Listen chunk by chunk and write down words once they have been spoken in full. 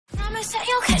What's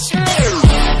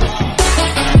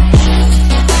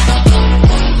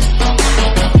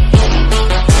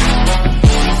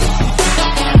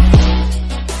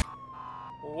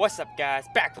up, guys?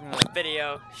 Back with another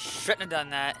video. Shouldn't have done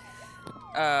that.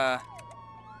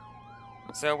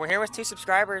 So we're here with 2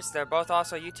 subscribers. They're both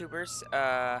also YouTubers.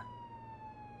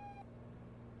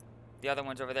 The other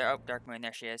one's over there. Oh, Dark Moon,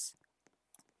 there she is.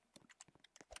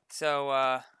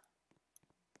 So,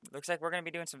 looks like we're gonna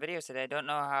be doing some videos today. Don't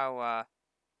know how,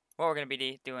 what we're gonna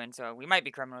be doing. So we might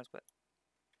be criminals, but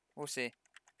we'll see.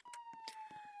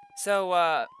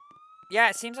 So, yeah,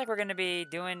 it seems like we're gonna be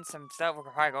doing some stuff. We'll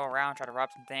probably go around, try to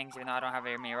rob some things, even though I don't have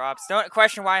very many robs. Don't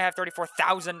question why I have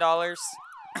 $34,000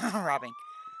 robbing.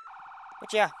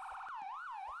 But yeah.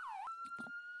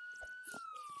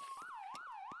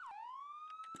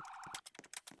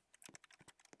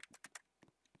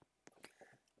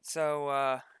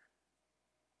 So,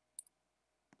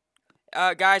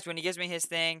 guys, when he gives me his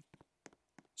thing,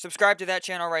 subscribe to that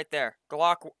channel right there.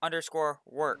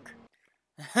 Glock_work.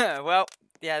 Well,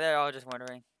 yeah, they're all just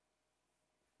wondering.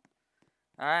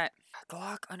 Alright.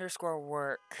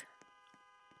 Glock_work.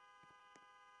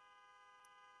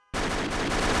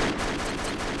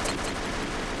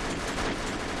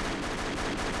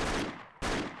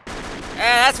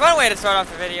 That's one way to start off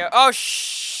the video. Oh,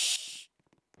 shh.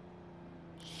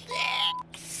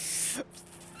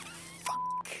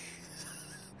 Fuck.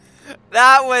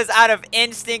 That was out of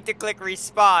instinct to click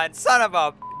respawn. Son of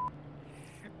a...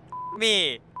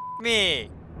 Me.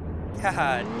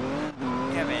 God.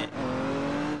 Damn it.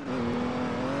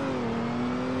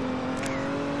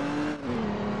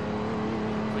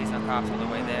 Please no cops all the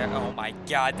way there. Oh my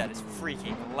god, that is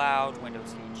freaking loud.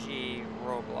 Windows CG.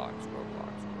 Roblox.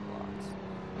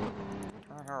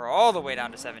 Turn her all the way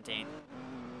down to 17.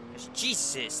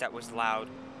 Jesus, that was loud.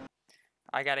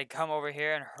 I gotta come over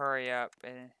here and hurry up.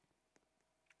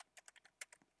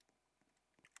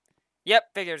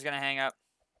 Yep, figured it was gonna hang up.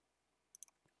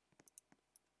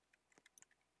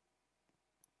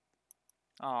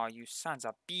 Oh, you sons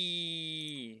of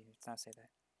bee. Let's not say that.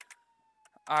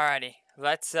 Alrighty,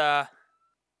 let's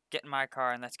get in my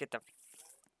car and let's get the f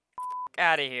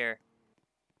out of here.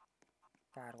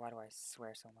 God, why do I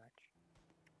swear so much?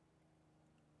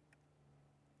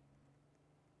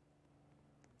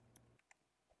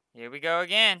 Here we go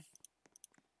again.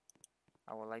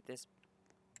 I will light this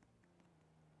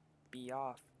bee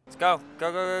off. Let's go.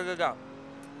 Go.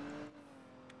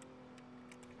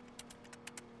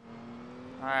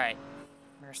 Alright.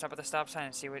 We're gonna stop at the stop sign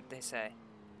and see what they say.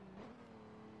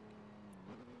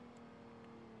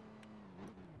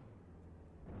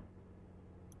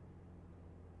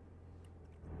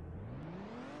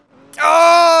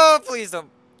 Oh, please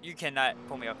don't. You cannot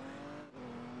pull me up.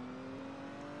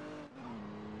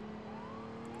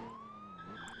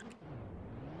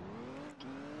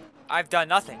 I've done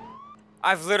nothing.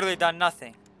 I've literally done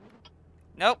nothing.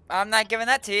 Nope, I'm not giving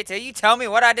that to you till you tell me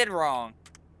what I did wrong.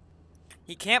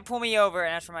 He can't pull me over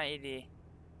and ask for my ID.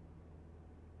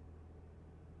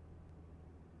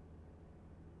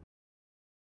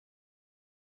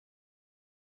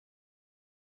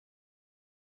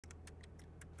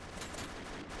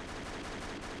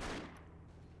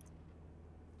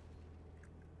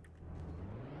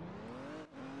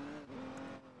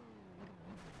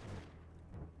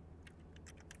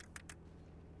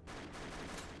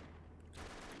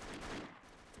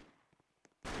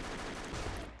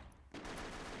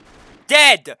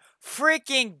 Dead!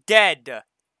 Freaking dead!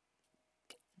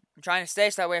 I'm trying to stay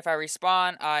so that way if I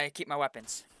respawn, I keep my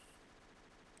weapons.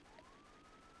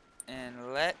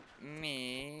 And let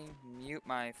me mute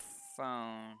my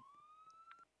phone.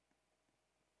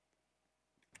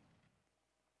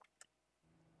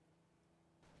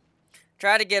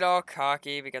 Try to get all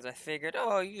cocky because I figured,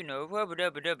 oh, you know,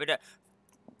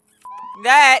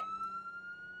 that.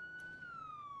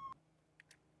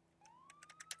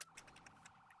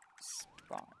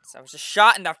 Response. I was just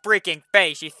shot in the freaking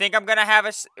face. You think I'm gonna have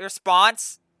a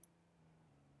response?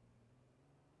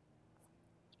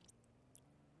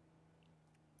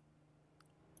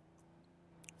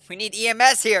 We need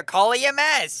EMS here. Call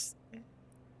EMS.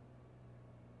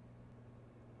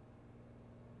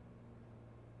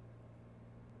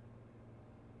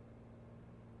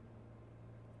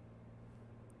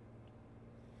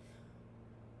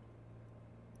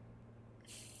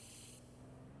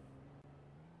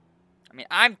 I mean,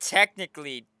 I'm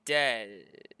technically dead.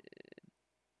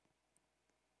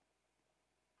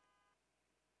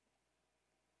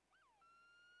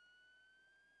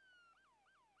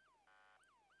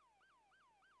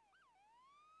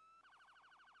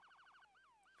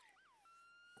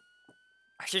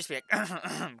 I should just be like,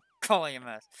 Control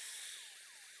EMS.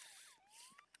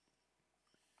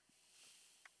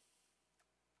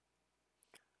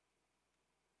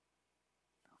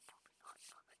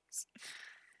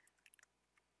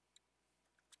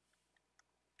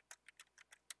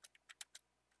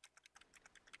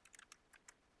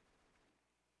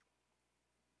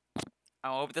 I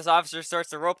hope this officer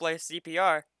starts to roleplay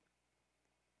CPR.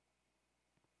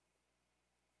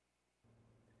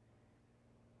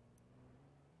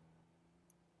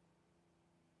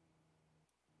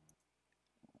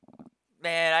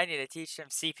 Man, I need to teach him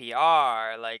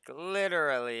CPR, like,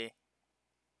 literally.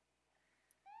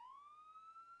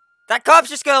 That cop's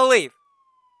just gonna leave.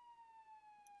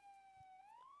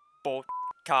 Bull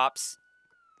cops.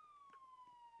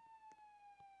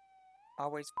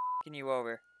 Always f***ing you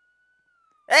over.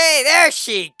 Hey, there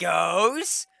she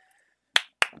goes!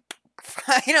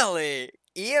 Finally!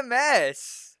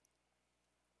 EMS!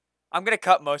 I'm gonna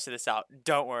cut most of this out.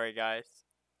 Don't worry, guys.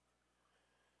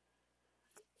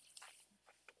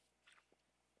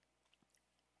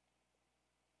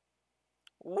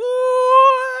 What?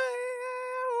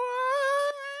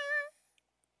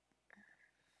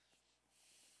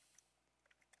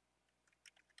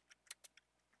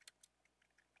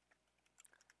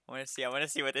 I wanna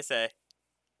see what they say.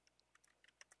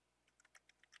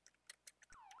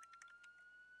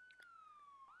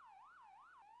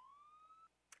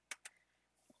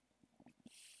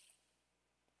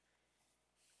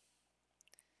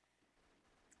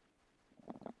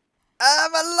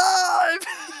 I'm alive!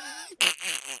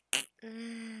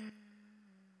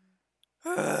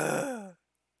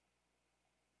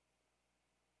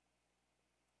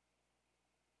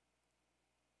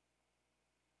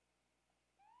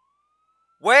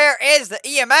 Where is the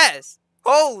EMS?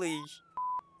 Holy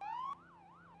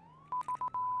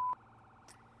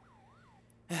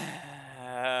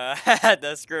I had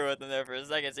to screw with them there for a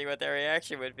second, see what their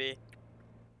reaction would be.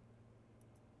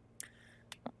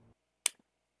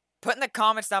 Put in the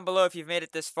comments down below if you've made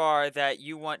it this far that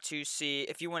you want to see,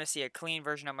 if you want to see a clean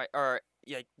version of my, or,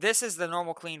 yeah, this is the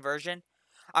normal clean version.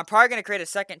 I'm probably going to create a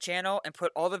second channel and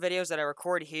put all the videos that I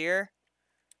record here,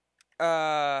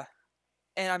 and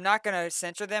I'm not going to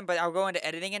censor them, but I'll go into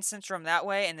editing and censor them that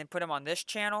way, and then put them on this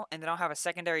channel, and then I'll have a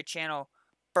secondary channel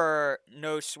for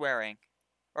no swearing,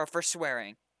 or for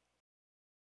swearing.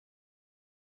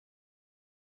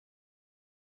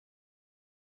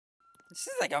 This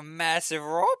is like a massive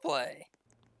roleplay.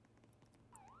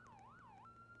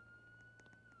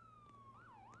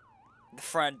 The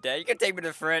front desk. You can take me to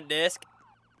the front desk.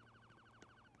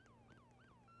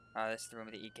 Oh, this is the room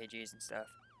with the EKGs and stuff.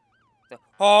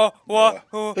 Oh, what?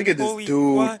 Oh, look at this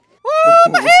dude. What?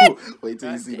 Oh, wait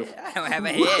till you see the. I don't have a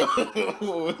head.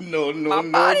 Oh, no, My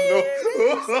no, body no.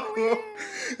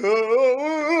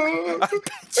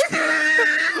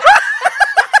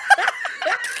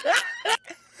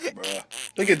 Bruh,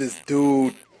 look at this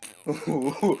dude.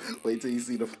 Wait till you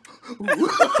see the.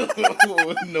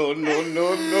 No, no, no,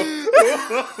 no. This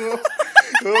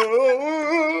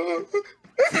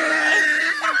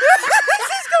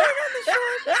is going on the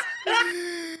shorts.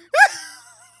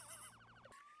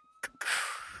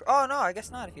 Oh no, I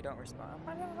guess not if you don't respond.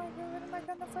 Why didn't I do it in my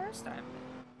gun the first time?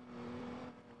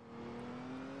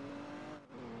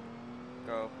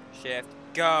 Go. Shift.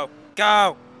 Go.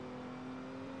 Go!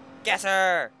 Yes,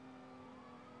 sir!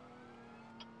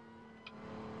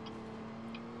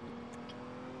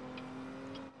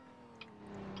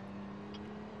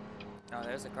 Oh,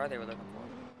 there's the car they were looking for.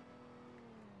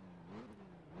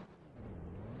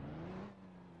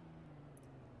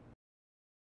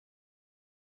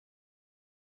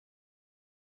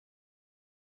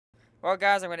 Well,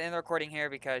 guys, I'm going to end the recording here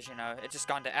because, you know, it's just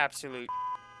gone to absolute.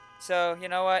 So, you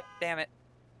know what? Damn it.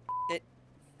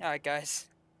 Alright, guys.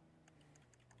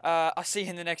 I'll see you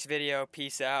in the next video.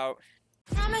 Peace out.